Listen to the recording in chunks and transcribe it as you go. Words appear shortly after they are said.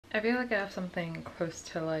I feel like I have something close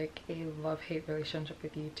to like a love-hate relationship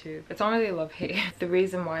with YouTube. It's not really love-hate. The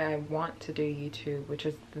reason why I want to do YouTube, which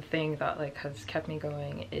is the thing that like has kept me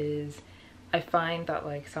going, is I find that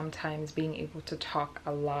like sometimes being able to talk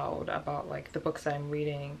aloud about like the books that I'm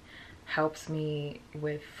reading helps me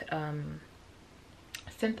with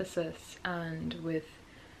synthesis and with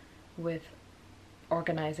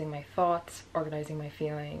organizing my thoughts, organizing my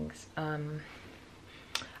feelings, and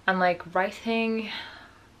like writing,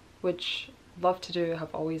 which love to do,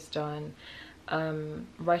 have always done.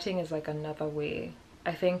 Writing is like another way.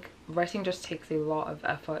 I think writing just takes a lot of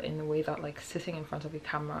effort in the way that like sitting in front of a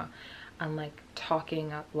camera and like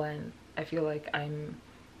talking at length, I feel like I'm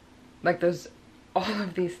like there's all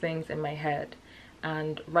of these things in my head,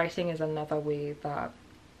 and writing is another way that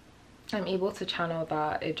I'm able to channel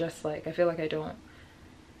that. It just like I feel like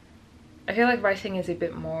writing is a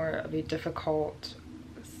bit more of a difficult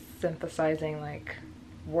synthesizing like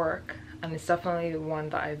work, and it's definitely one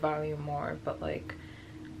that I value more, but like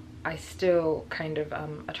I still kind of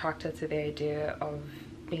am attracted to the idea of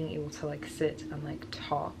being able to like sit and like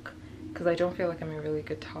talk, because I don't feel like I'm a really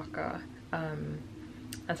good talker, and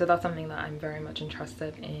so that's something that I'm very much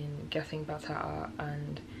interested in getting better at,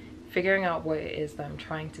 and figuring out what it is that I'm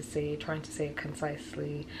trying to say it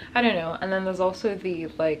concisely. I don't know. And then there's also the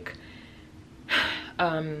like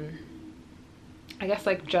I guess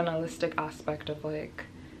like journalistic aspect of like,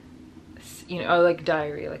 you know, or like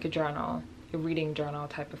diary, like a journal, a reading journal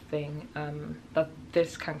type of thing, that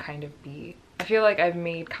this can kind of be. I feel like I've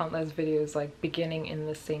made countless videos like beginning in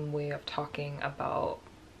the same way of talking about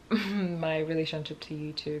my relationship to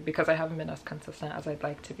YouTube, because I haven't been as consistent as I'd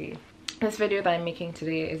like to be. This video that I'm making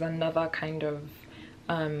today is another kind of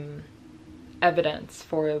evidence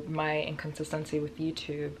for my inconsistency with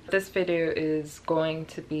YouTube. This video is going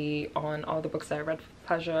to be on all the books that I read for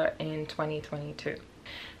pleasure in 2022.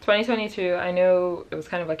 2022, I know it was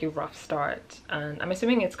kind of like a rough start, and I'm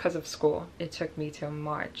assuming it's because of school. It took me till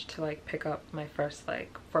March to like pick up my first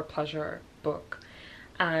like for pleasure book,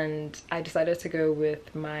 and I decided to go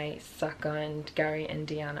with my second Gary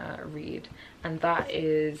Indiana read, and that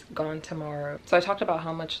is Gone Tomorrow. So I talked about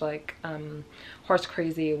how much like Horse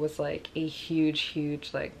Crazy was like a huge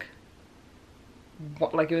like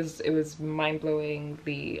it was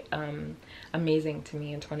mind-blowingly amazing to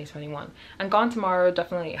me in 2021, and Gone Tomorrow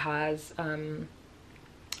definitely has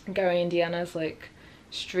Gary Indiana's like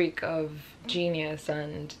streak of genius,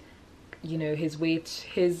 and you know,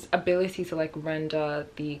 his ability to like render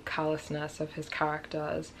the callousness of his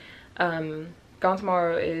characters. Gone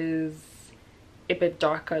Tomorrow is a bit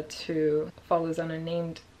darker too, follows an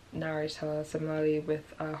unnamed narrator, similarly with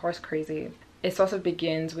Horse Crazy. It sort of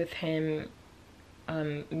begins with him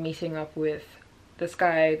meeting up with this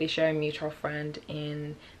guy. They share a mutual friend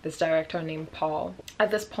in this director named Paul.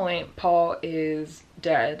 At this point, Paul is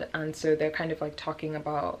dead, and so they're kind of like talking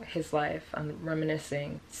about his life and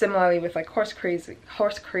reminiscing. Similarly with like Horse Crazy,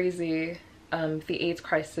 the AIDS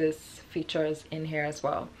crisis features in here as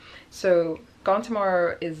well. So Gone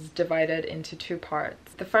Tomorrow is divided into two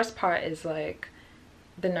parts. The first part is like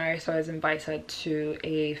the narrator is invited to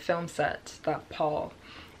a film set that Paul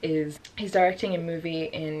he's directing a movie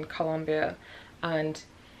in Colombia, and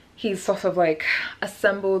he's sort of like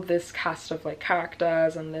assembled this cast of like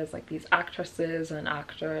characters, and there's like these actresses and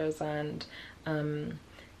actors, and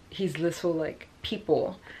he's little like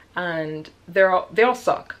people, and they all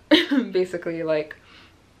suck. Basically, like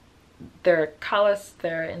they're callous,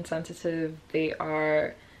 they're insensitive, they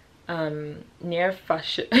are near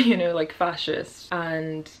fascist, you know, like fascist.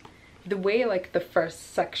 And the way like the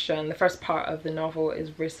first part of the novel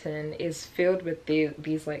is written is filled with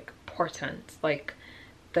these like portents. Like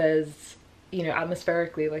there's, you know,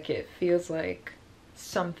 atmospherically, like it feels like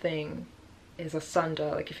something is asunder,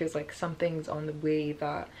 like it feels like something's on the way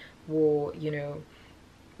that will, you know,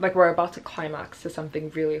 like we're about to climax to something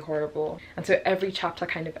really horrible. And so every chapter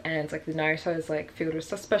kind of ends like the narrator is like filled with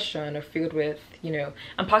suspicion, or filled with, you know,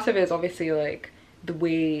 and part of it is obviously like the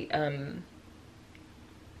way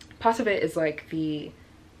part of it is like the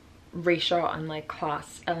racial and like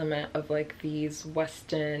class element of like these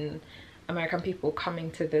Western American people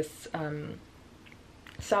coming to this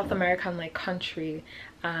South American like country,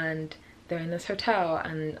 and they're in this hotel,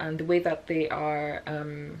 and the way that they are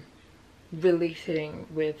relating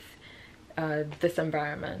with this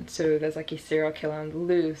environment. So there's like a serial killer on the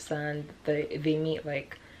loose, and they meet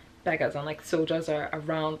like beggars, and like soldiers are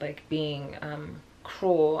around like being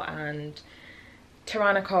cruel and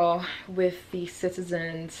tyrannical with the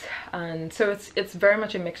citizens, and so it's very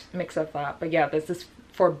much a mix of that. But yeah, there's this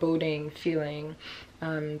foreboding feeling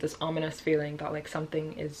this ominous feeling that like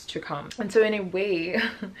something is to come. And so in a way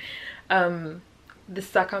the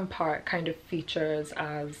second part kind of features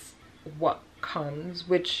as what comes,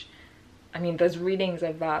 which, I mean, there's readings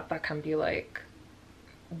of that can be like,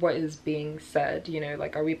 what is being said, you know,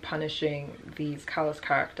 like, are we punishing these callous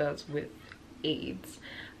characters with AIDS?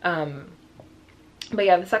 But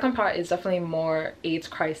yeah, the second part is definitely more AIDS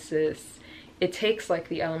crisis. It takes like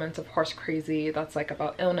the elements of Horse Crazy, that's like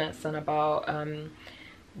about illness and about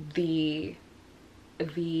the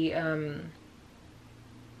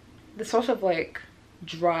sort of like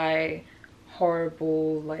dry,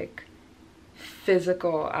 horrible, like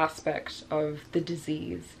physical aspect of the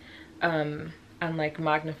disease, and like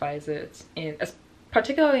magnifies it in,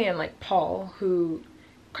 particularly in like Paul, who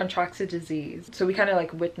contracts a disease. So we kind of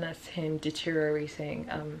like witness him deteriorating.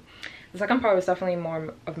 The second part was definitely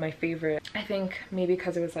more of my favorite. I think maybe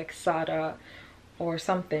because it was like sadder or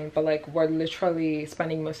something, but like we're literally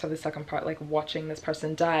spending most of the second part like watching this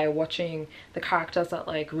person die, watching the characters that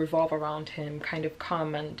like revolve around him kind of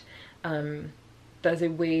come, and there's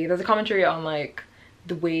a commentary on like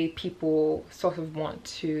the way people sort of want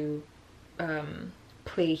to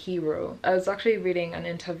play hero. I was actually reading an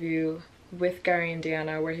interview with Gary and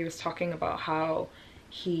Deanna where he was talking about how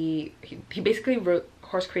he basically wrote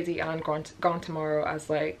Horse Crazy and Gone Tomorrow as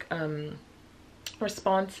like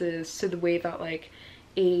responses to the way that like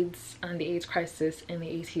AIDS and the AIDS crisis in the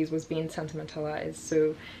 80s was being sentimentalized.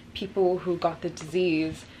 So people who got the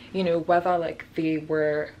disease, you know, whether like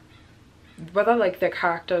their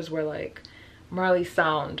characters were like morally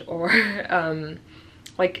sound or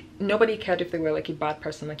like nobody cared if they were like a bad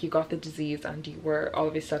person, like you got the disease and you were all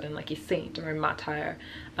of a sudden like a saint or a martyr.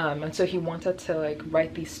 And so he wanted to like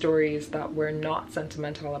write these stories that were not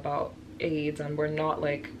sentimental about AIDS and were not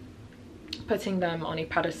like putting them on a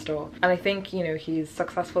pedestal. And I think, you know, he's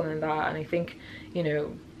successful in that. And I think, you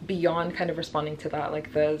know, beyond kind of responding to that,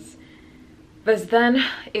 like there's then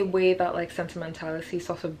a way that like sentimentality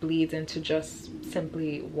sort of bleeds into just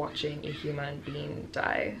simply watching a human being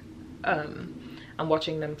die, and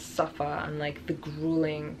watching them suffer, and like the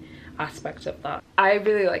grueling aspect of that. I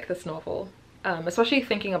really like this novel, especially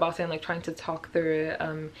thinking about it and like trying to talk through it.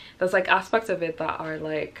 There's like aspects of it that are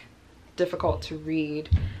like difficult to read.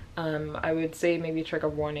 I would say maybe trigger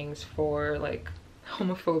warnings for like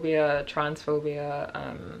homophobia,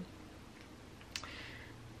 transphobia,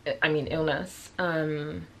 I mean illness,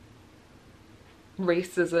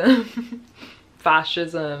 racism,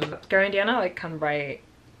 fascism. Gary and Deanna like can write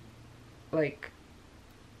like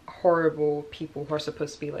horrible people who are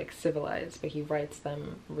supposed to be like civilized, but he writes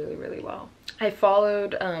them really, really well. I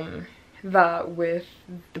followed that with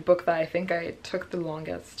the book that I think I took the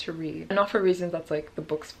longest to read. Not for reasons that's like the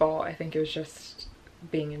book's fault, I think it was just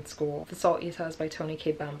being in school. The Salt Eaters by Toni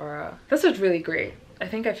Cade Bambara. This was really great. I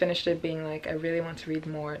think I finished it being like, I really want to read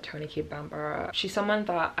more Toni Cade Bambara. She's someone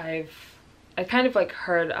that I kind of like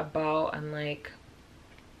heard about and like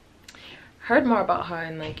heard more about her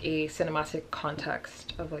in like a cinematic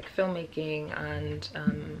context of like filmmaking and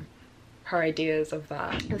her ideas of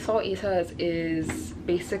that. The Salt Eaters is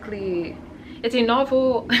basically, it's a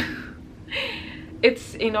novel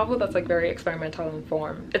it's a novel that's like very experimental in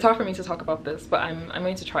form. It's hard for me to talk about this, but I'm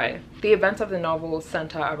going to try. The events of the novel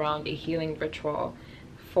center around a healing ritual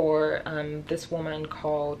for this woman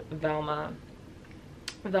called Velma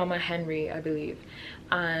Henry, I believe.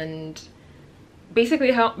 And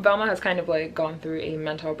basically Velma has kind of like gone through a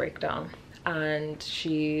mental breakdown and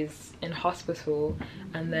she's in hospital,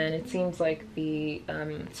 and then it seems like the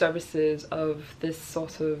services of this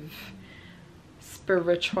sort of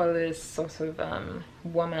spiritualist sort of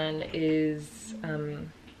woman is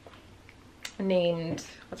named,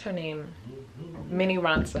 what's her name, Minnie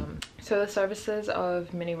Ransom. So the services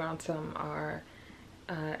of Minnie Ransom are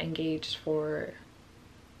engaged for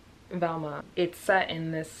Velma. It's set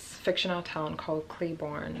in this fictional town called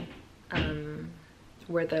Claiborne,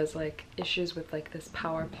 where there's like issues with like this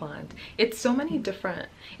power plant. It's so many different,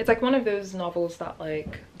 it's like one of those novels that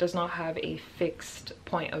like does not have a fixed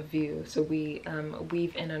point of view, so we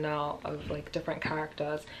weave in and out of like different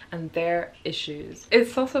characters and their issues.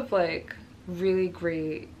 It's sort of like really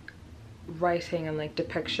great writing and like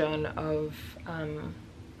depiction of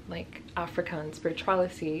like African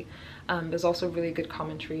spirituality. There's also really good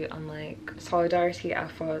commentary on like solidarity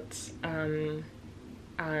efforts and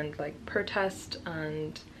like protest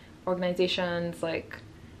and organizations. Like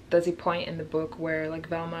there's a point in the book where like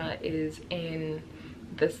Velma is in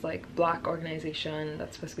this like black organization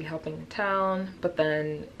that's supposed to be helping the town, but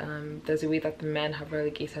then there's a way that the men have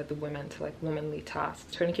relegated the women to like womanly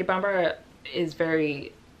tasks. Toni Cade Bambara is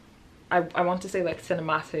very I want to say like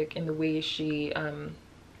cinematic in the way she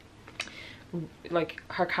like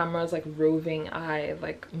her camera's like roving eye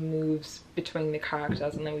like moves between the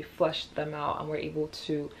characters, and then we flesh them out and we're able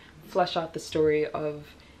to flesh out the story of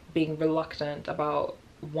being reluctant about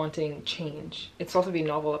wanting change. It's also a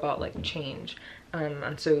novel about like change,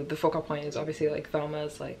 and so the focal point is obviously like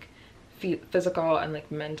Velma's like physical and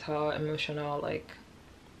like mental, emotional like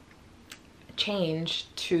change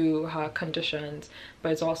to her conditions,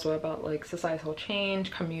 but it's also about like societal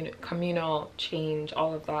change, communal change,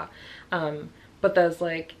 all of that. But there's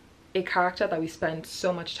like a character that we spend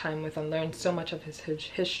so much time with and learn so much of his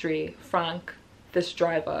history, Frank, this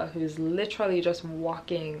driver who's literally just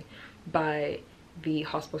walking by the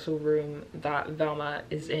hospital room that Velma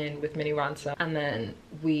is in with Minnie Ransom, and then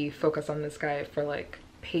we focus on this guy for like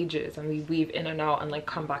pages and we weave in and out and like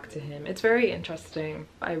come back to him. It's very interesting.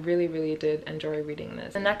 I really did enjoy reading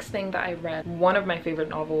this. The next thing that I read, one of my favorite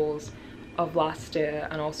novels of last year,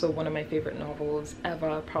 and also one of my favorite novels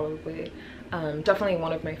ever, probably, definitely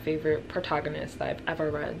one of my favorite protagonists that I've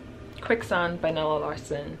ever read, Quicksand by Nella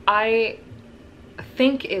Larsen. I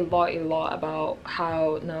think a lot about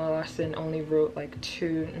how Nella Larsen only wrote like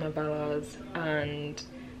 2 novellas, and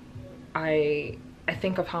I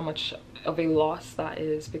think of how much of a loss that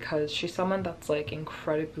is, because she's someone that's like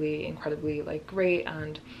incredibly like great,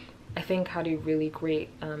 and I think had a really great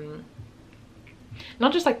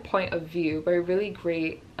not just like point of view, but a really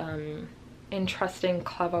great interesting,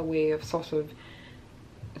 clever way of sort of,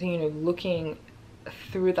 you know, looking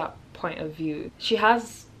through that point of view. She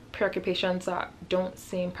has preoccupations that don't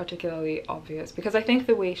seem particularly obvious, because I think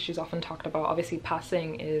the way she's often talked about, obviously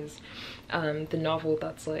Passing is the novel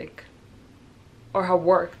that's like, or her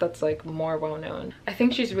work that's like more well known. I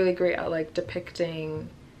think she's really great at like depicting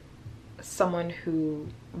someone who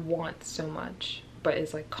wants so much but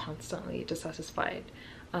is like constantly dissatisfied.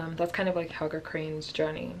 That's kind of like Helga Crane's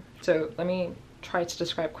journey. So let me try to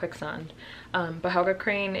describe Quicksand. But Helga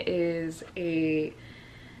Crane is a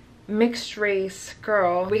mixed race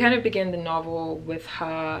girl. We kind of begin the novel with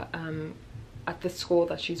her at the school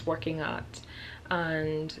that she's working at,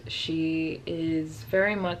 and she is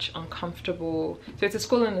very much uncomfortable. So it's a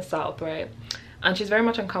school in the South, right? And she's very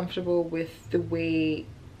much uncomfortable with the way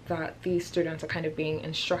that these students are kind of being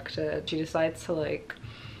instructed. She decides to like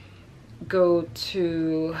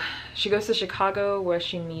she goes to Chicago, where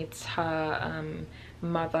she meets her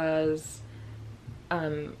mother's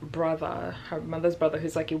brother,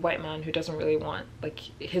 who's like a white man who doesn't really want, like,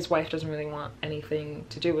 his wife doesn't really want anything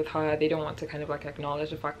to do with her. They don't want to kind of like acknowledge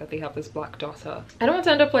the fact that they have this black daughter. I don't want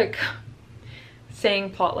to end up like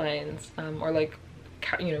saying plot lines or like,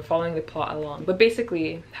 you know, following the plot along, but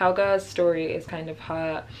basically Helga's story is kind of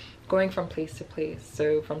her going from place to place.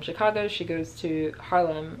 So from Chicago she goes to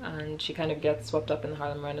Harlem, and she kind of gets swept up in the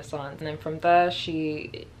Harlem Renaissance, and then from there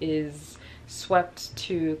she is swept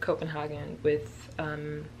to Copenhagen with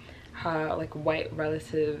her like white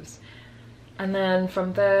relatives, and then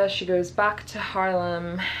from there she goes back to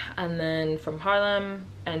Harlem, and then from Harlem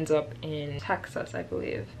ends up in Texas, I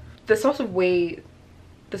believe. The sort of way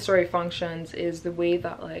the story functions is the way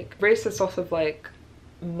that like race is sort of like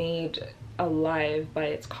made alive by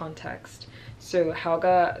its context. So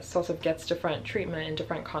Helga sort of gets different treatment in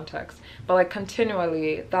different contexts, but like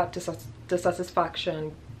continually that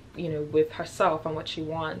dissatisfaction, you know, with herself and what she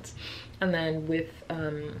wants, and then with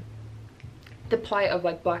the plight of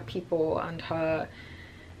like black people, and her,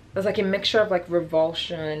 there's like a mixture of like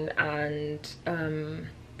revulsion and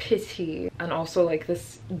pity, and also like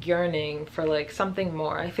this yearning for like something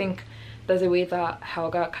more. I think there's a way that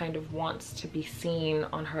Helga kind of wants to be seen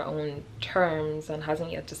on her own terms and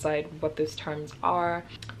hasn't yet decided what those terms are.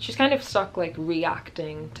 She's kind of stuck like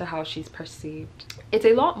reacting to how she's perceived. It's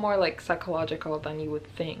a lot more like psychological than you would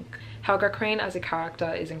think. Helga Crane as a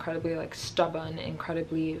character is incredibly like stubborn,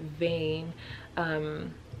 incredibly vain.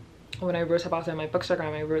 When I wrote about her in my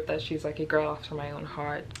bookstagram, I wrote that she's like a girl after my own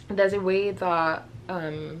heart. There's a way that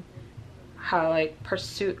her like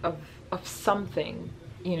pursuit of something,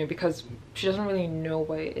 you know, because she doesn't really know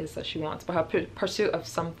what it is that she wants, but her pursuit of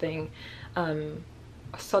something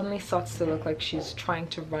suddenly starts to look like she's trying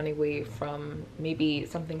to run away from maybe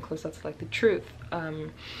something closer to like the truth,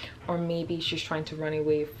 or maybe she's trying to run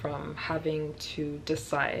away from having to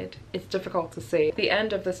decide. It's difficult to say. The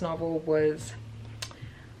end of this novel was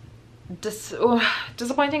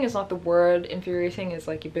disappointing is not the word, infuriating is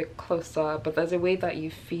like a bit closer, but there's a way that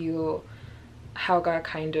you feel Helga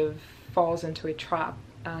kind of falls into a trap,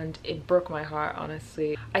 and it broke my heart,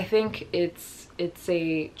 honestly. I think it's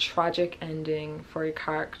a tragic ending for a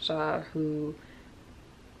character who,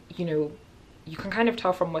 you know, you can kind of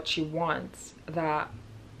tell from what she wants that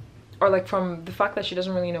or like from the fact that she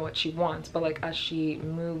doesn't really know what she wants, but like as she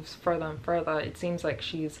moves further and further, it seems like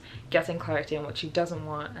she's getting clarity on what she doesn't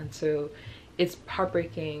want. And so it's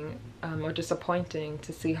heartbreaking or disappointing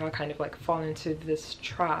to see her kind of like fall into this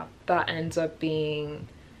trap that ends up being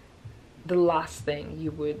the last thing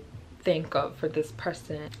you would think of for this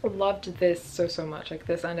person. I loved this so much. Like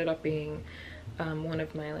this ended up being one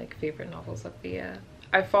of my like favorite novels of the year.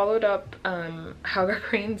 I followed up Helga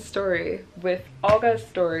Crane's story with Olga's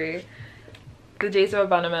story, The Days of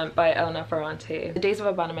Abandonment by Elena Ferrante. The Days of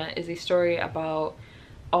Abandonment is a story about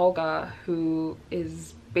Olga, who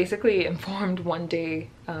is basically informed one day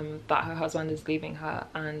that her husband is leaving her,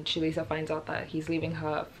 and she later finds out that he's leaving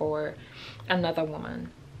her for another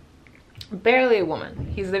woman. Barely a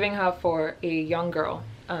woman. He's leaving her for a young girl,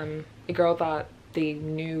 a girl that they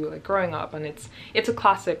knew like growing up, and it's a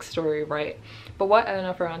classic story, right? But what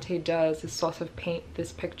Elena Ferrante does is sort of paint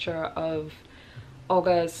this picture of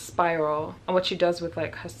Olga's spiral, and what she does with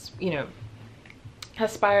like her, you know, her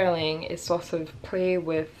spiraling is sort of play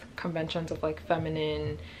with conventions of like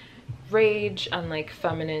feminine rage and like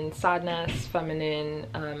feminine sadness,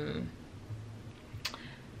 feminine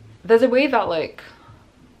there's a way that like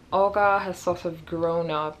Olga has sort of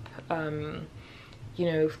grown up you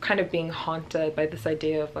know, kind of being haunted by this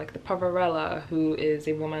idea of like the Poverella, who is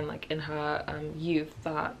a woman like in her youth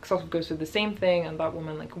that sort of goes through the same thing, and that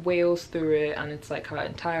woman like wails through it, and it's like her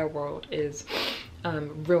entire world is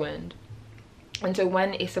ruined. And so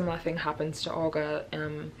when a similar thing happens to Olga,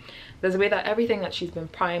 there's a way that everything that she's been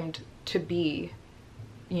primed to be,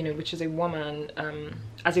 you know, which is a woman,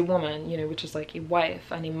 as a woman, you know, which is like a wife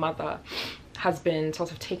and a mother, has been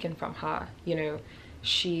sort of taken from her. You know,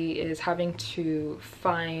 she is having to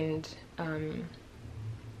find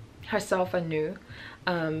herself anew,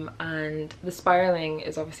 and the spiraling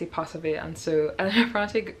is obviously part of it. And so Elena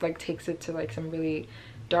Ferrante like takes it to like some really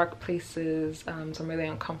dark places, some really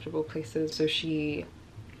uncomfortable places. So she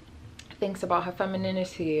thinks about her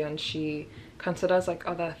femininity, and she considers like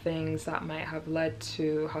other things that might have led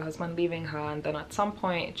to her husband leaving her, and then at some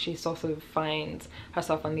point she sort of finds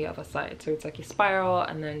herself on the other side. So it's like a spiral,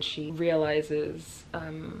 and then she realizes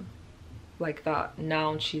like that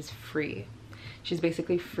now she's free. She's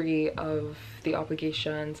basically free of the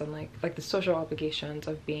obligations and like the social obligations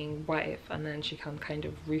of being wife, and then she can kind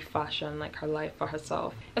of refashion like her life for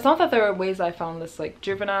herself. It's not that there were ways I found this like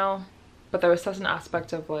juvenile, but there was certain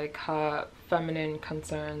aspect of like her feminine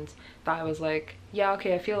concerns that I was like, yeah,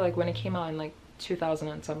 okay, I feel like when it came out in like 2000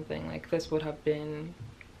 and something, like this would have been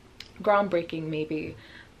groundbreaking maybe,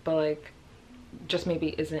 but like just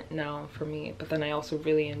maybe isn't now for me. But then I also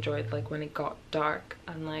really enjoyed like when it got dark,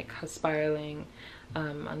 and like her spiraling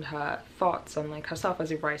and her thoughts on like herself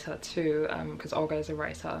as a writer too, because Olga is a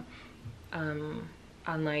writer, and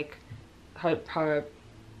like her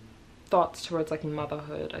thoughts towards like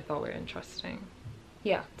motherhood I thought were interesting.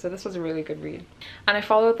 Yeah, so this was a really good read. And I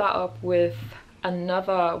followed that up with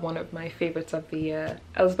another one of my favorites of the year,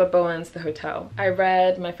 Elizabeth Bowen's The Hotel. I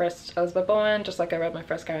read my first Elizabeth Bowen just like I read my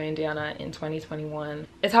first Gary Indiana in 2021.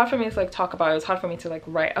 It's hard for me to like talk about, it was hard for me to like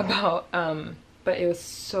write about, but it was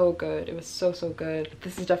so good. It was so good.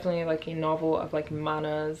 This is definitely like a novel of like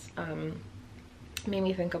manners. Made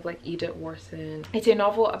me think of like Edith Wharton. It's a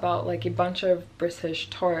novel about like a bunch of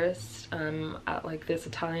British tourists at like this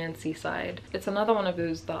Italian seaside. It's another one of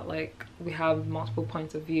those that like we have multiple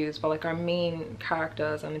points of views, but like our main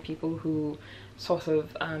characters and the people who sort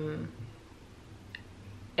of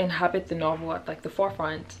inhabit the novel at like the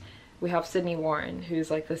forefront, we have Sydney Warren,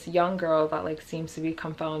 who's like this young girl that like seems to be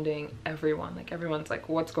confounding everyone. Like everyone's like,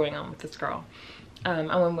 what's going on with this girl? And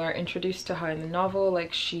when we're introduced to her in the novel,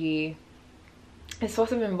 like she is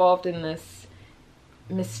sort of involved in this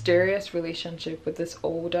mysterious relationship with this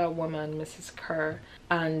older woman, Mrs. Kerr,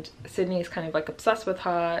 and Sydney is kind of like obsessed with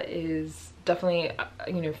her, is definitely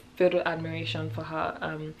you know, filled with admiration for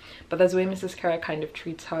her, but there's a way Mrs. Kerr kind of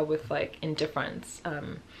treats her with like indifference.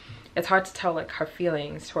 It's hard to tell like her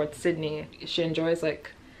feelings towards Sydney. She enjoys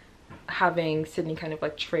like having Sydney kind of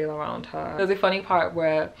like trail around her. There's a funny part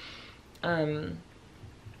where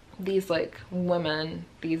these like women,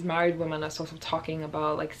 these married women, are sort of talking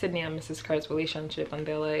about like Sydney and Mrs. Kerr's relationship, and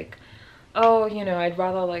they're like, oh, you know, I'd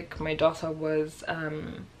rather like my daughter was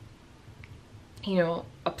you know,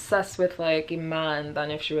 obsessed with like a man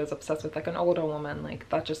than if she was obsessed with like an older woman. Like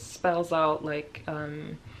that just spells out like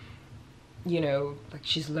you know, like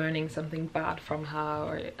she's learning something bad from her,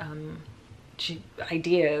 or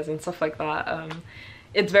ideas and stuff like that.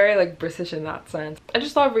 It's very like British in that sense. I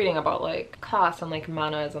just love reading about like class and like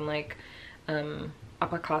manners and like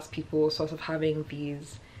upper class people sort of having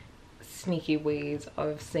these sneaky ways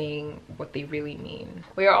of saying what they really mean.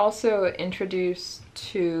 We are also introduced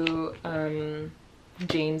to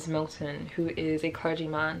James Milton, who is a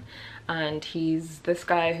clergyman, and he's this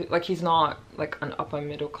guy who, like, he's not like an upper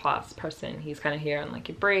middle class person. He's kind of here on like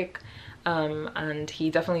a break, and he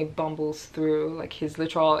definitely bumbles through. Like, his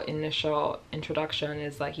literal initial introduction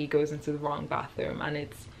is like he goes into the wrong bathroom, and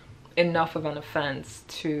it's enough of an offense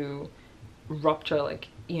to rupture, like,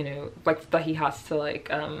 you know, like that he has to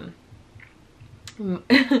like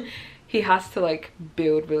he has to like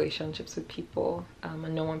build relationships with people,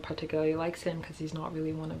 and no one particularly likes him because he's not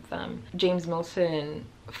really one of them. James Milton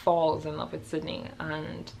falls in love with Sydney,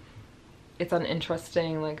 and it's an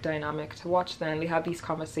interesting like dynamic to watch them. They have these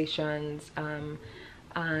conversations,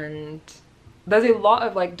 and there's a lot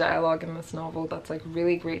of like dialogue in this novel that's like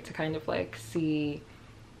really great to kind of like see,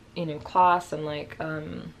 you know, class and like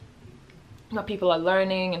what people are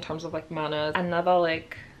learning in terms of like manners. Another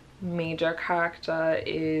like major character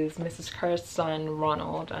is Mrs. Kerr's son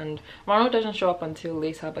Ronald, and Ronald doesn't show up until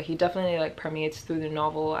later, but he definitely like permeates through the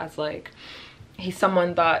novel as like he's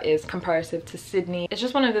someone that is comparative to Sydney. It's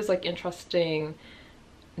just one of those like interesting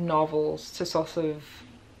novels to sort of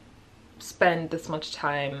spend this much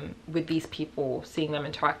time with these people, seeing them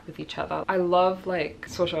interact with each other. I love like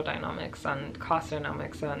social dynamics and class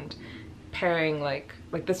dynamics and pairing, like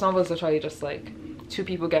this novel is literally just like two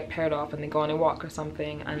people get paired off and they go on a walk or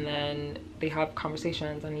something, and then they have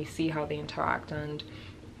conversations and you see how they interact, and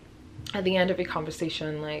at the end of a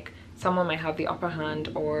conversation like someone might have the upper hand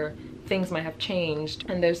or things might have changed,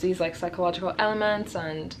 and there's these like psychological elements,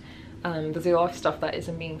 and there's a lot of stuff that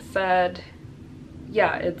isn't being said.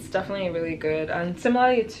 Yeah, it's definitely really good. And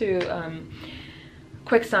similarly to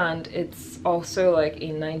Quicksand, it's also like a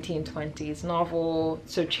 1920s novel,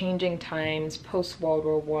 so changing times, post World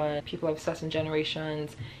War One, people of certain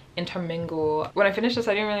generations intermingle. When I finished this,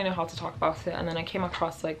 I didn't really know how to talk about it, and then I came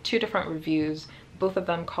across like two different reviews, both of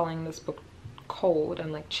them calling this book cold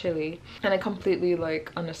and like chilly, and I completely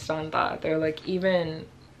like understand that. They're like, even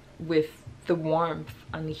with the warmth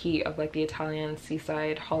and the heat of like the Italian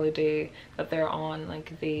seaside holiday that they're on,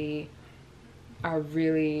 like they are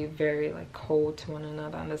really very like cold to one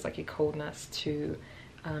another, and there's like a coldness to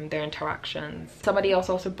their interactions. Somebody else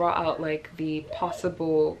also brought out like the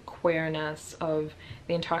possible queerness of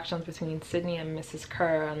the interactions between Sydney and Mrs.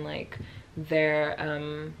 Kerr, and like their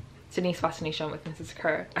Sydney's fascination with Mrs.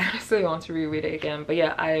 Kerr. I honestly want to reread it again, but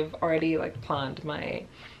yeah, I've already like planned my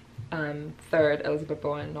third Elizabeth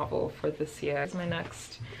Bowen novel for this year. It's my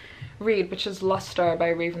next read, which is Lustre by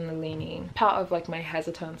Raven Leilani. Part of like my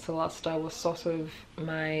hesitance to Lustre was sort of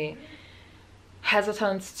my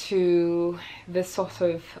hesitance to this sort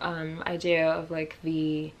of idea of like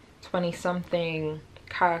the 20-something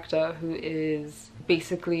character who is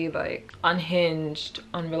basically like unhinged,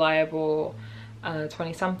 unreliable,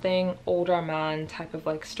 20-something older man type of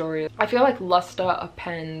like story. I feel like Lustre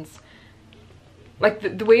appends,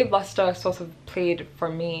 like the way Lustre sort of played for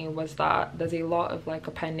me was that there's a lot of like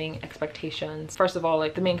appending expectations. First of all,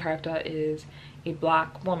 like the main character is a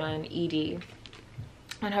black woman, Edie,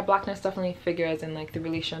 and her blackness definitely figures in like the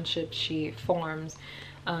relationship she forms.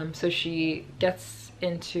 So she gets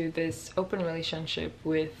into this open relationship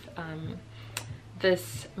with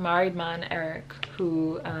this married man, Eric,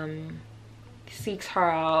 who seeks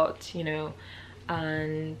her out, you know,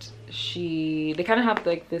 and they kind of have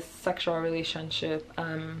like this sexual relationship.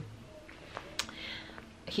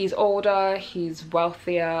 He's older, he's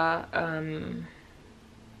wealthier,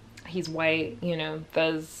 he's white, you know,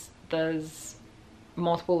 there's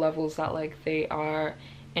multiple levels that like they are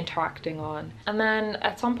interacting on. And then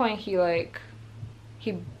at some point he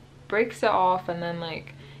breaks it off, and then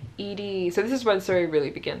like Edie, so this is where the story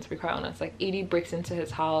really begins, to be quite honest. Like Edie breaks into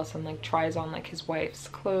his house and like tries on like his wife's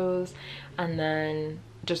clothes, and then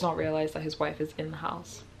does not realize that his wife is in the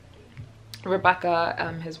house.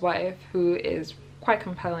 Rebecca, his wife, who is quite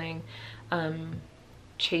compelling,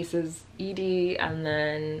 chases Edie and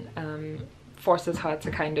then forces her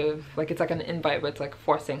to kind of like, it's like an invite, but it's like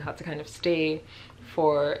forcing her to kind of stay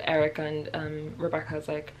for Eric and Rebecca's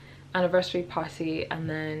like anniversary party. And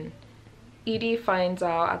then Edie finds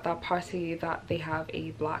out at that party that they have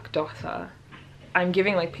a black daughter. I'm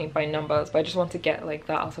giving like paint by numbers, but I just want to get like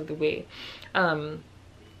that out of the way.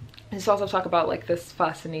 Let's also talk about like this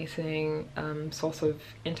fascinating sort of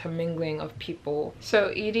intermingling of people. So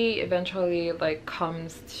Edie eventually like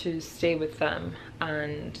comes to stay with them,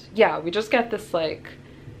 and yeah, we just get this like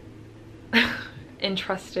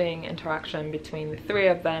interesting interaction between the three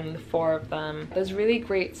of them, the four of them. There's really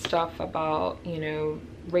great stuff about, you know,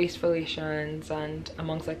 race relations, and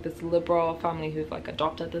amongst like this liberal family who've like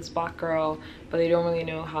adopted this black girl, but they don't really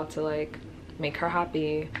know how to like make her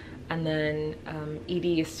happy. And then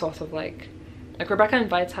Edie is sort of like Rebecca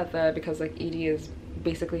invites her there because like Edie is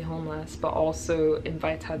basically homeless, but also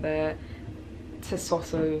invites her there to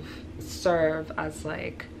sort of serve as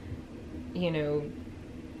like, you know,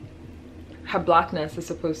 her blackness is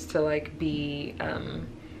supposed to like be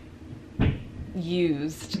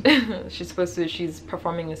used. She's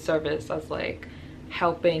performing a service as like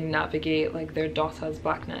helping navigate like their daughter's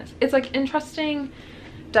blackness. It's like interesting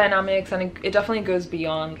dynamics, and it definitely goes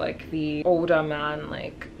beyond like the older man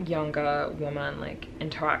like younger woman like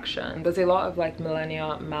interaction. There's a lot of like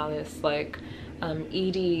millennial malice. Like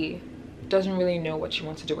Edie doesn't really know what she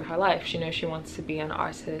wants to do with her life. She knows she wants to be an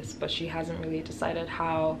artist, but she hasn't really decided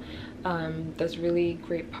how. There's really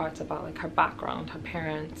great parts about like her background, her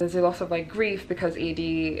parents. There's a lot of like grief because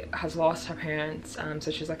Edie has lost her parents, so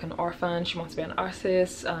she's like an orphan. She wants to be an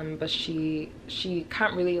artist, but she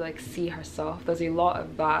can't really like see herself. There's a lot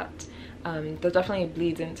of that that definitely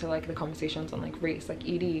bleeds into like the conversations on like race. Like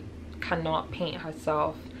Edie cannot paint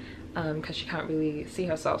herself because she can't really see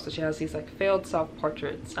herself, so she has these like failed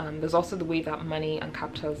self-portraits. There's also the way that money and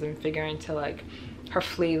capitalism figure into like her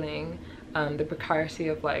flailing, the precarity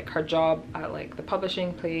of like her job at like the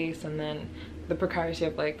publishing place, and then the precarity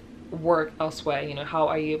of like work elsewhere. You know, how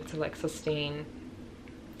are you able to like sustain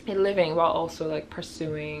a living while also like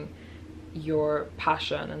pursuing your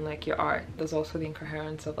passion and like your art? There's also the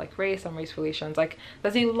incoherence of like race and race relations. Like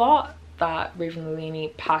there's a lot that Raven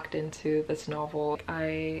Leilani packed into this novel.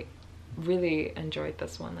 I really enjoyed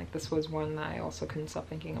this one. Like this was one that I also couldn't stop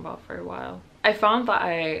thinking about for a while. I found that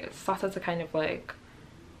I started to kind of like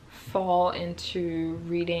fall into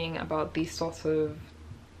reading about these sorts of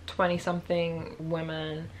 20-something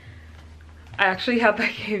women. I actually had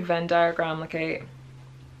like a Venn diagram, like I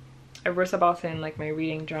wrote about it in like my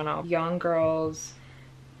reading journal. Young girls,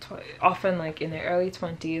 often like in their early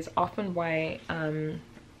 20s, often white,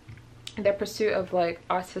 their pursuit of like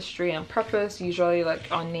artistry and purpose, usually like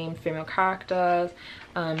unnamed female characters,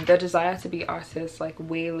 their desire to be artists like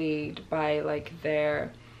waylaid by like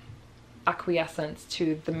their acquiescence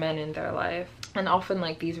to the men in their life, and often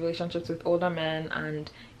like these relationships with older men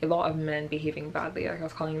and a lot of men behaving badly. Like I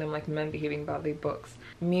was calling them like men behaving badly books.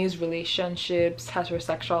 Muse relationships,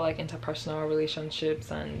 heterosexual like interpersonal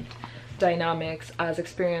relationships and dynamics as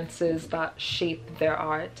experiences that shape their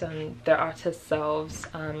art and their artist selves.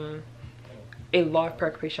 A lot of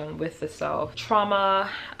preoccupation with the self, trauma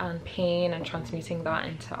and pain, and transmuting that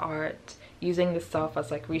into art, using the self as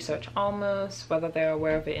like research almost, whether they're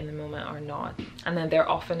aware of it in the moment or not. And then they're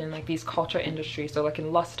often in like these culture industries. So like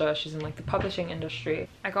in Luster, she's in like the publishing industry.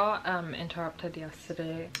 I got interrupted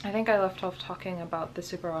yesterday. I think I left off talking about The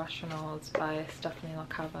Superrationals by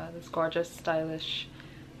LaCava, this gorgeous, stylish,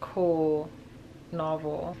 cool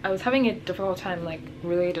novel. I was having a difficult time like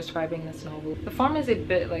really describing this novel. The form is a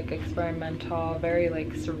bit like experimental, very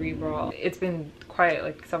like cerebral. It's been quite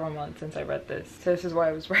like several months since I read this, so this is why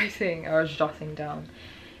I was writing or jotting down.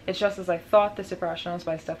 It's just as I thought. The Superrationals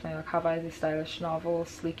by LaCava is a stylish novel,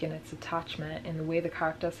 sleek in its attachment, in the way the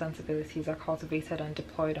character sensibilities are cultivated and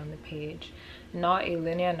deployed on the page. Not a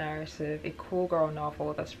linear narrative, a cool girl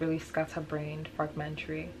novel that's really scatterbrained,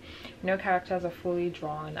 fragmentary. No characters are fully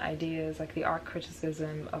drawn, ideas like the art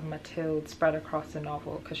criticism of Mathilde spread across the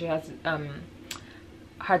novel, because she has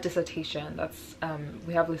her dissertation that's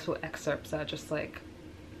we have little excerpts that are just like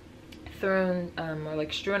thrown or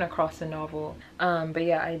like strewn across the novel, but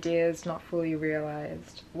yeah, ideas not fully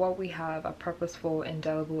realized. What we have are purposeful,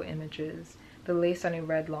 indelible images. The lace on a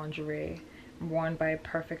red lingerie worn by a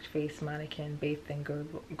perfect face mannequin bathed in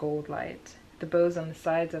gold light. The bows on the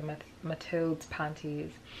sides of Mathilde's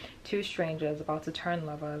panties. Two strangers about to turn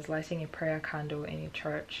lovers lighting a prayer candle in a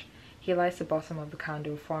church. He lights the bottom of the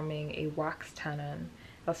candle, forming a wax tenon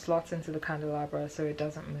that slots into the candelabra so it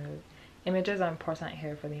doesn't move. Images are important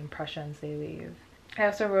here for the impressions they leave. I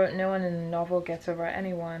also wrote, no one in the novel gets over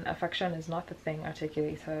anyone. Affection is not the thing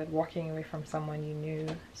articulated. Walking away from someone you knew,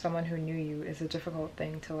 someone who knew you, is a difficult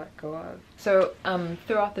thing to let go of. So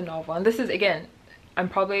throughout the novel, and this is, again, I'm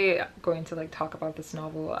probably going to like talk about this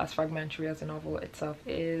novel as fragmentary as the novel itself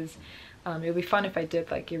is. It would be fun if I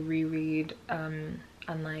did like a reread and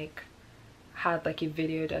like had like a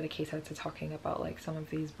video dedicated to talking about like some of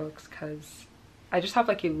these books, because I just have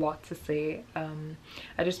like a lot to say.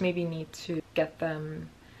 I just maybe need to get them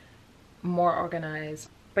more organized.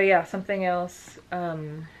 But yeah, something else I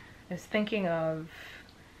was thinking of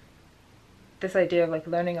this idea of like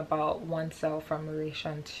learning about oneself from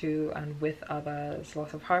relation to and with others,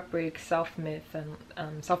 lots of heartbreak, self-myth,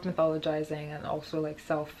 and self-mythologizing, and also like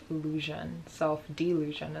self-illusion,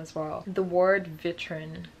 self-delusion as well. The word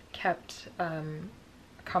vitrine kept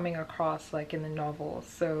coming across like in the novel,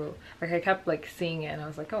 so like I kept like seeing it and I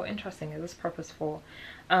was like, oh, interesting, is this purposeful?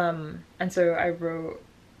 And so I wrote,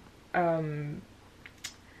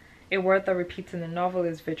 a word that repeats in the novel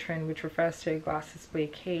is vitrine, which refers to a glass display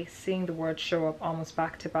case. Seeing the word show up almost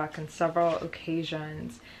back to back on several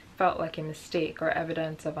occasions felt like a mistake or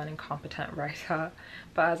evidence of an incompetent writer.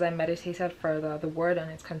 But as I meditated further, the word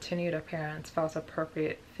and its continued appearance felt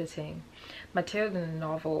appropriate, fitting. Material in the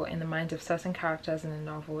novel, in the minds of certain characters in the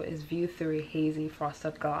novel, is viewed through a hazy,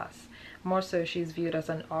 frosted glass. More so, she's viewed as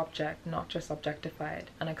an object, not just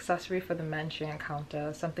objectified, an accessory for the men she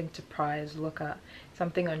encounters, something to prize, look at,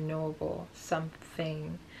 something unknowable,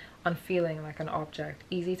 something unfeeling like an object,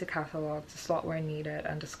 easy to catalogue, to slot where needed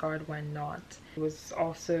and discard when not. I was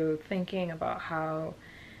also thinking about how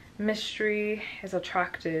mystery is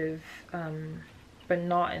attractive, but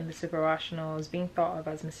not in the Superrationals. Being thought of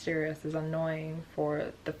as mysterious is annoying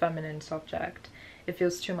for the feminine subject. It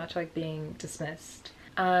feels too much like being dismissed.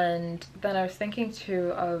 And then I was thinking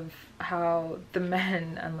too of how the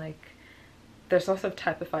men, and like they're sort of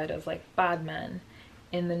typified as like bad men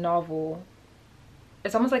in the novel.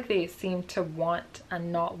 It's almost like they seem to want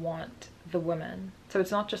and not want the women. So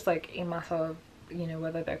it's not just like a matter of, you know,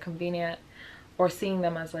 whether they're convenient or seeing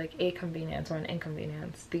them as like a convenience or an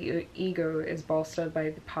inconvenience. The ego is bolstered by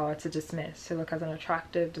the power to dismiss, to look as an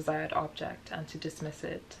attractive, desired object and to dismiss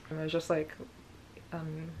it. And it was just like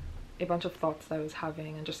a bunch of thoughts that I was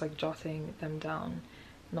having and just like jotting them down,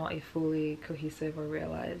 not a fully cohesive or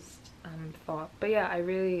realized thought. But yeah, I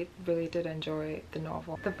really did enjoy the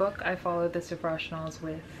novel. The book I followed the Superrationals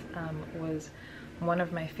with was one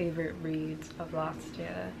of my favorite reads of last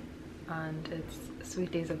year, and it's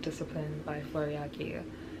Sweet Days of Discipline by Fleur.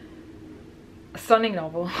 A stunning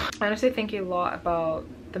novel. I honestly think a lot about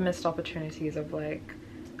the missed opportunities of like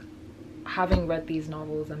having read these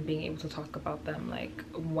novels and being able to talk about them like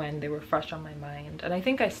when they were fresh on my mind. And I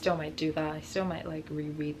think I still might do that. I still might like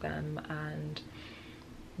reread them and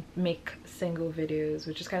make single videos,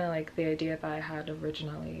 which is kind of like the idea that I had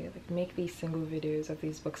originally, like make these single videos of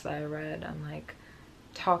these books that I read and like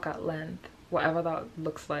talk at length, whatever that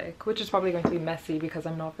looks like, which is probably going to be messy because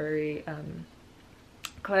I'm not very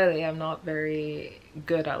clearly I'm not very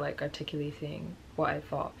good at like articulating what I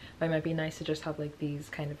thought. But it might be nice to just have like these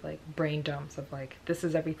kind of like brain dumps of like, this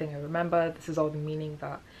is everything I remember, this is all the meaning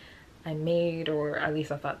that I made, or at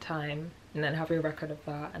least at that time, and then have a record of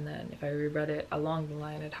that, and then if I reread it along the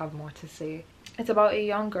line I'd have more to say. It's about a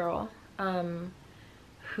young girl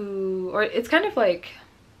or it's kind of like,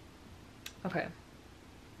 okay,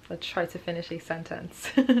 let's try to finish a sentence.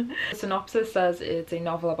 The synopsis says it's a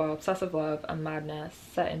novel about obsessive love and madness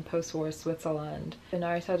set in post-war Switzerland. The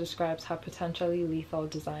narrator describes her potentially lethal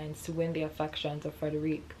designs to win the affections of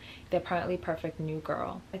Frederique, the apparently perfect new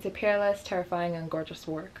girl. It's a peerless, terrifying, and gorgeous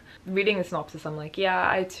work. Reading the synopsis, I'm like, yeah,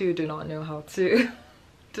 I too do not know how to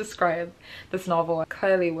describe this novel.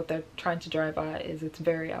 Clearly what they're trying to drive at is it's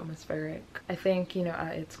very atmospheric. I think, you know,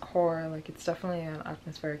 at its core, like it's definitely an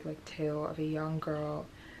atmospheric like tale of a young girl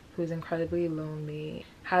who's incredibly lonely,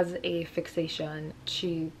 has a fixation.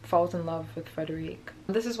 She falls in love with Frederique.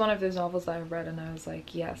 This is one of those novels that I read and I was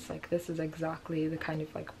like, yes, like this is exactly the kind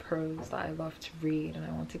of like prose that I love to read and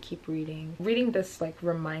I want to keep reading. Reading this like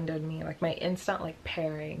reminded me, like my instant like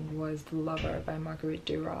pairing was The Lover by Marguerite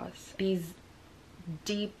Duras. These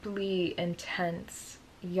deeply intense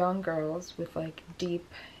young girls with like deep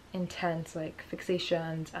intense like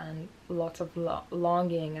fixations and lots of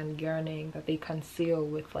longing and yearning that they conceal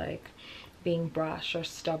with like being brash or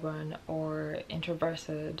stubborn or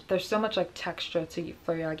introverted. There's so much like texture to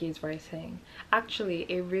Fleur writing. Actually,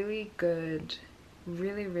 a really good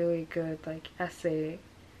like essay,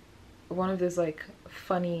 one of those like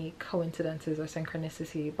funny coincidences or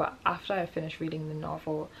synchronicity, but after I finished reading the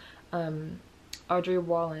novel, Audrey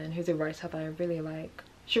Wallen, who's a writer that I really like,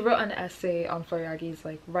 she wrote an essay on Fleur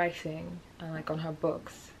like writing and like on her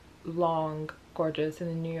books, long, gorgeous, in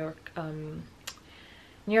the New York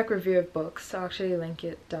Review of Books. I'll actually link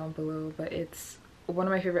it down below, but it's one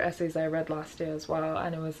of my favorite essays I read last year as well,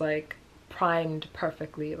 and it was like primed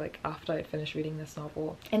perfectly like after I finished reading this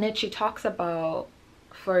novel. In it she talks about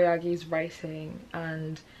Fleur writing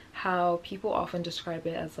and how people often describe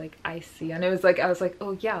it as like icy, and it was like I was like,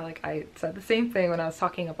 oh yeah, like I said the same thing when I was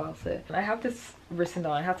talking about it. And I have this written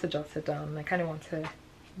down, I had to jot it down, and I kind of want to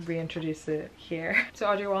reintroduce it here. So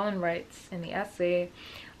Audrey Wallen writes in the essay,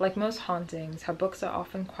 like most hauntings, her books are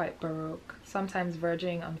often quite baroque, sometimes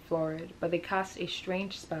verging on florid, but they cast a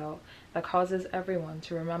strange spell that causes everyone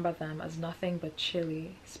to remember them as nothing but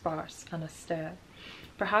chilly, sparse, and austere.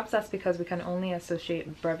 Perhaps that's because we can only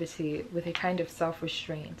associate brevity with a kind of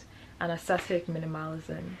self-restraint, an ascetic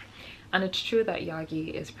minimalism. And it's true that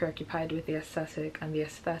Jaeggy is preoccupied with the aesthetic and the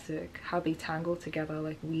aesthetic, how they tangle together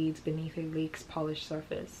like weeds beneath a lake's polished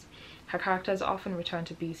surface. Her characters often return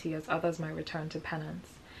to beauty as others might return to penance.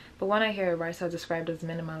 But when I hear a writer described as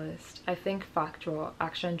minimalist, I think factual,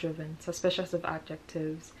 action-driven, suspicious of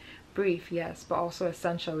adjectives, brief, yes, but also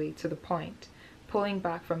essentially to the point, pulling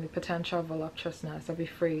back from the potential voluptuousness of a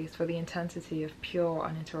phrase for the intensity of pure,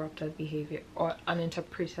 uninterrupted behavior or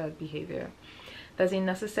uninterpreted behavior. There's a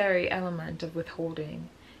necessary element of withholding.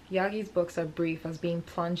 Jaeggy's books are brief as being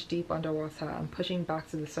plunged deep underwater and pushing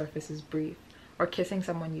back to the surface is brief, or kissing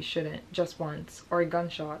someone you shouldn't, just once, or a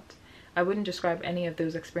gunshot. I wouldn't describe any of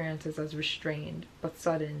those experiences as restrained, but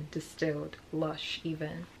sudden, distilled, lush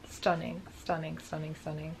even. Stunning, stunning, stunning,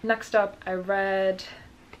 stunning. Next up, I read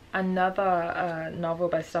another novel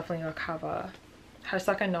by LaCava, her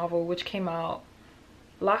second novel, which came out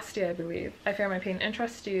last year, I believe. I Fear My Pain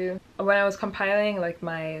Interests You. When I was compiling like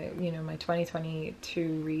my, my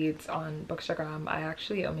 2022 reads on Bookstagram, I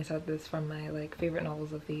actually omitted this from my like favorite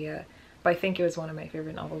novels of the year, but I think it was one of my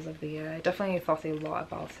favorite novels of the year. I definitely thought a lot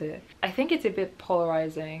about it. I think it's a bit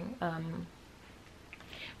polarizing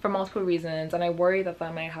for multiple reasons, and I worry that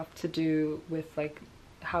that might have to do with like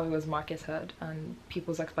how it was marketed and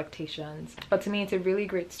people's expectations. But to me, it's a really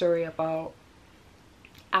great story about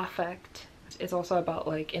affect. It's also about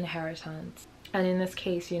like inheritance, and in this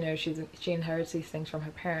case, she inherits these things from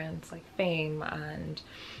her parents, like fame and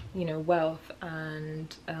wealth,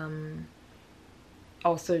 and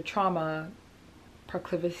also trauma,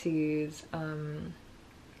 proclivities,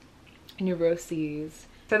 neuroses.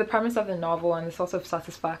 So the premise of the novel and the sort of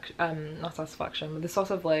not satisfaction, but the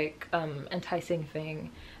sort of like enticing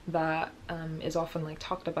thing that is often like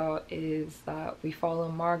talked about is that we follow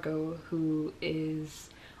Margot, who is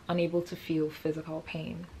unable to feel physical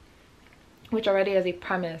pain, which already as a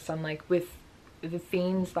premise, and like with the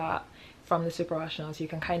themes that from the Superrationals you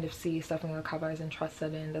can kind of see Stephanie LaCava is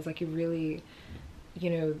interested in. There's like a really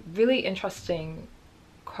really interesting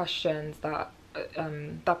questions that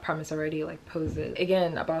that premise already like poses,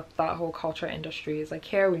 again, about that whole culture industry. Is like,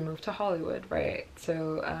 here we move to Hollywood, right?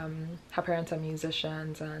 So her parents are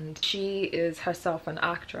musicians and she is herself an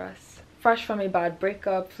actress. Fresh from a bad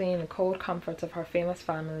breakup, fleeing the cold comforts of her famous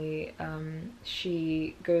family,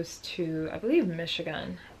 she goes to, I believe,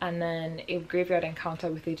 Michigan, and then a graveyard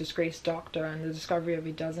encounter with a disgraced doctor and the discovery of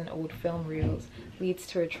a dozen old film reels leads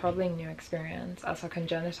to a troubling new experience, as her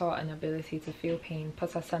congenital inability to feel pain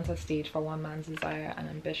puts her center stage for one man's desire and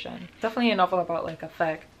ambition. Definitely a novel about like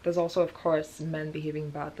affect. There's also, of course, men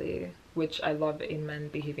behaving badly, which I love a men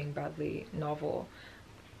behaving badly novel.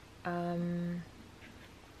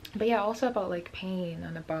 But yeah, also about like pain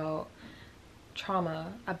and about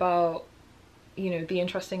trauma, about the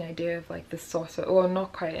interesting idea of like this sort of, well,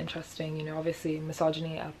 not quite interesting, obviously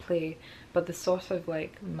misogyny at play, but the sort of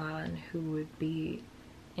like man who would be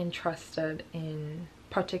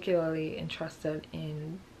particularly interested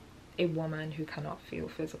in a woman who cannot feel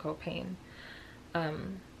physical pain.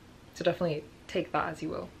 So definitely take that as you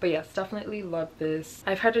will. But yes, definitely love this.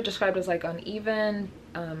 I've heard it described as like uneven.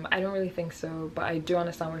 I don't really think so, but I do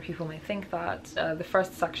understand where people might think that. The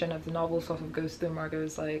first section of the novel sort of goes through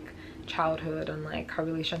Margot's like childhood and like her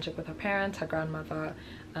relationship with her parents, her grandmother,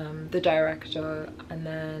 the director, and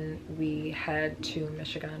then we head to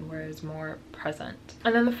Michigan where it's more present.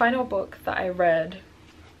 And then the final book that I read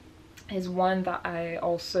is one that I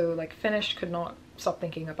also like finished, could not stop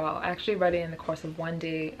thinking about. I actually read it in the course of one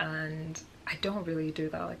day, and I don't really do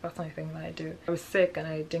that. Like, that's not a thing that I do. I was sick and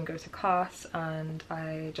I didn't go to class, and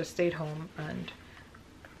I just stayed home and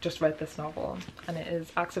just read this novel, and it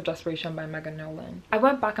is Acts of Desperation by Nolan. I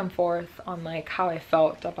went back and forth on like how I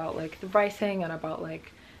felt about like the writing and about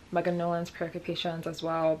like Nolan's preoccupations as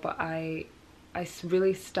well, but I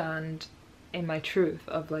really stand in my truth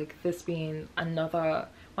of like this being another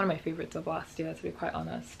one of my favorites of last year, to be quite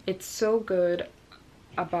honest. It's so good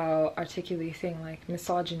about articulating like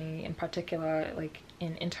misogyny in particular, like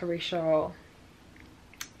in interpersonal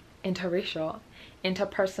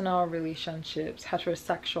relationships,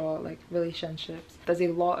 heterosexual like relationships. There's a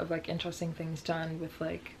lot of like interesting things done with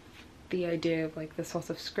like the idea of like the sort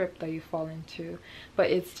of script that you fall into, but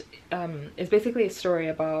it's basically a story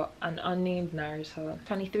about an unnamed narrator,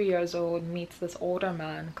 23 years old, meets this older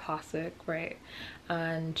man, classic, right,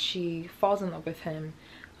 and she falls in love with him,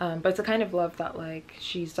 But it's a kind of love that like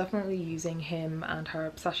she's definitely using him and her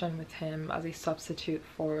obsession with him as a substitute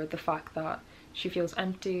for the fact that she feels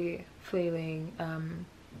empty, flailing,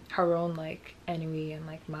 her own like ennui and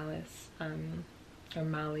like malice, or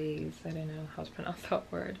malaise, I don't know how to pronounce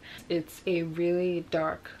that word. It's a really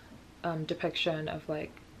dark depiction of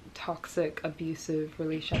like toxic, abusive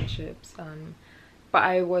relationships, but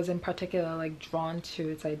I was in particular like drawn to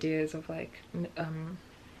its ideas of like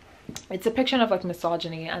its depiction of like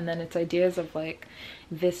misogyny, and then its ideas of like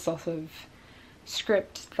this sort of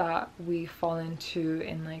script that we fall into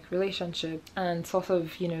in like relationships, and sort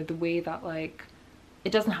of, you know, the way that like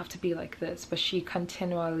it doesn't have to be like this, but she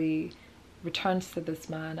continually returns to this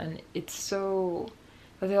man, and it's so,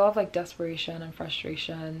 there's a lot of like desperation and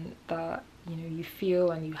frustration that, you know, you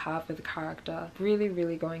feel and you have with the character. Really,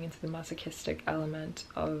 really going into the masochistic element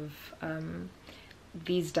of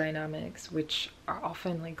these dynamics, which are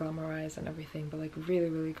often like glamorized and everything, but like really,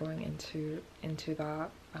 really going into that,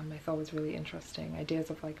 I thought was really interesting. Ideas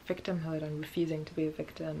of like victimhood and refusing to be a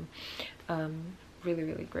victim. Really,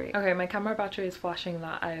 really great. Okay, my camera battery is flashing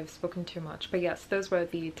that I have spoken too much, but yes, those were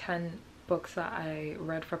the 10 books that I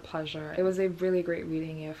read for pleasure. It was a really great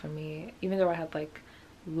reading year for me, even though I had like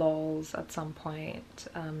lulls at some point.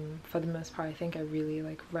 For the most part, I think I really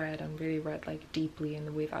like read like deeply in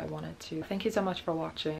the way that I wanted to. Thank you so much for watching.